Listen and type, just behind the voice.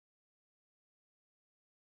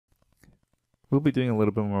We'll be doing a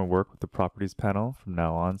little bit more work with the properties panel from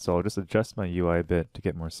now on, so I'll just adjust my UI a bit to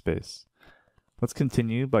get more space. Let's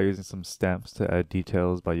continue by using some stamps to add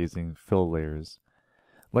details by using fill layers.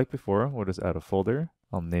 Like before, we'll just add a folder.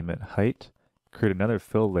 I'll name it height, create another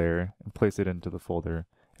fill layer, and place it into the folder.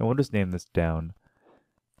 And we'll just name this down.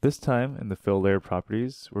 This time in the fill layer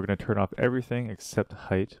properties, we're going to turn off everything except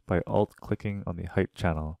height by alt-clicking on the height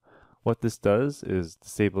channel. What this does is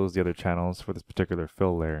disables the other channels for this particular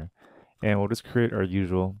fill layer. And we'll just create our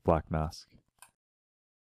usual black mask.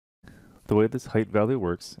 The way this height value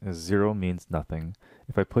works is 0 means nothing.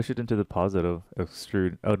 If I push it into the positive, it'll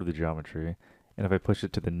extrude out of the geometry, and if I push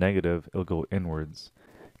it to the negative, it'll go inwards.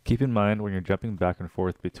 Keep in mind when you're jumping back and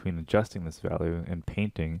forth between adjusting this value and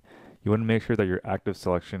painting, you want to make sure that your active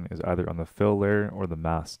selection is either on the fill layer or the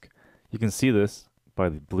mask. You can see this by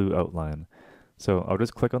the blue outline. So I'll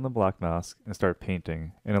just click on the black mask and start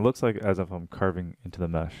painting, and it looks like as if I'm carving into the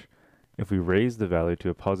mesh. If we raise the value to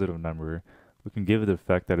a positive number, we can give it the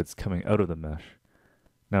effect that it's coming out of the mesh.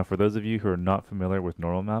 Now for those of you who are not familiar with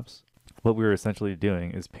normal maps, what we're essentially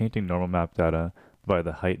doing is painting normal map data by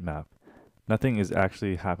the height map. Nothing is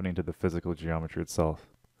actually happening to the physical geometry itself.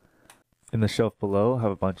 In the shelf below, I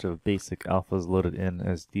have a bunch of basic alphas loaded in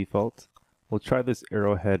as default. We'll try this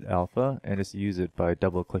arrowhead alpha and just use it by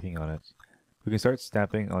double clicking on it. We can start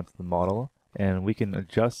stamping onto the model, and we can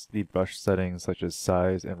adjust the brush settings such as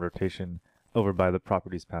size and rotation over by the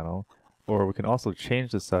properties panel, or we can also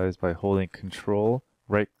change the size by holding Control,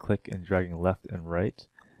 right click and dragging left and right.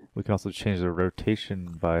 We can also change the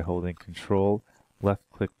rotation by holding Control, left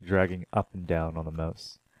click, dragging up and down on the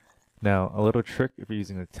mouse. Now, a little trick if you're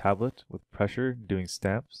using a tablet with pressure doing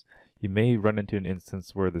stamps, you may run into an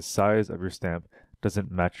instance where the size of your stamp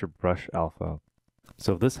doesn't match your brush alpha.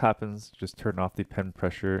 So if this happens, just turn off the pen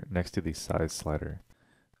pressure next to the size slider.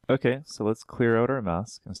 Okay, so let's clear out our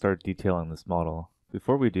mask and start detailing this model.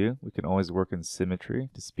 Before we do, we can always work in symmetry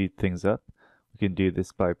to speed things up. We can do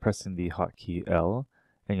this by pressing the hotkey L,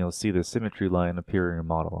 and you'll see the symmetry line appear in your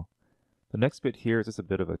model. The next bit here is just a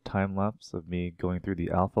bit of a time lapse of me going through the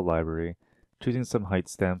alpha library, choosing some height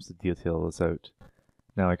stamps to detail this out.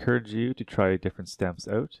 Now I encourage you to try different stamps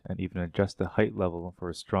out and even adjust the height level for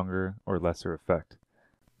a stronger or lesser effect.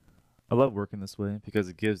 I love working this way because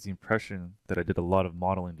it gives the impression that I did a lot of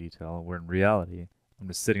modeling detail, where in reality, I'm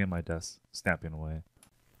just sitting at my desk, stamping away.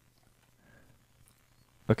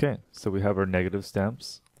 Okay, so we have our negative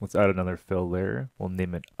stamps. Let's add another fill layer. We'll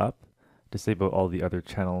name it up, disable all the other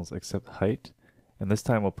channels except height, and this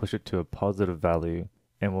time we'll push it to a positive value,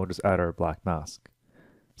 and we'll just add our black mask.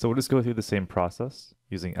 So we'll just go through the same process,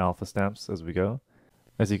 using alpha stamps as we go.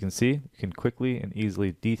 As you can see, you can quickly and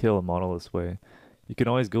easily detail a model this way. You can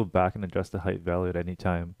always go back and adjust the height value at any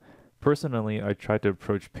time. Personally, I try to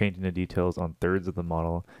approach painting the details on thirds of the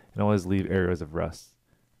model and always leave areas of rest.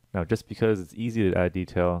 Now, just because it's easy to add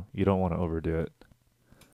detail, you don't want to overdo it.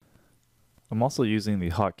 I'm also using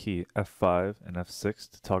the hotkey F5 and F6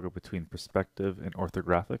 to toggle between perspective and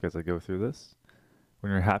orthographic as I go through this.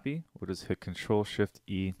 When you're happy, we'll just hit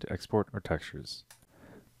Ctrl-Shift-E to export our textures.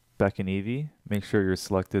 Back in EEVEE, make sure your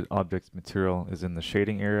selected object material is in the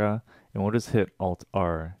shading area, and we'll just hit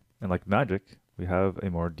Alt-R. And like magic, we have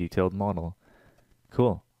a more detailed model.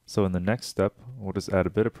 Cool. So in the next step, we'll just add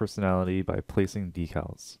a bit of personality by placing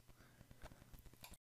decals.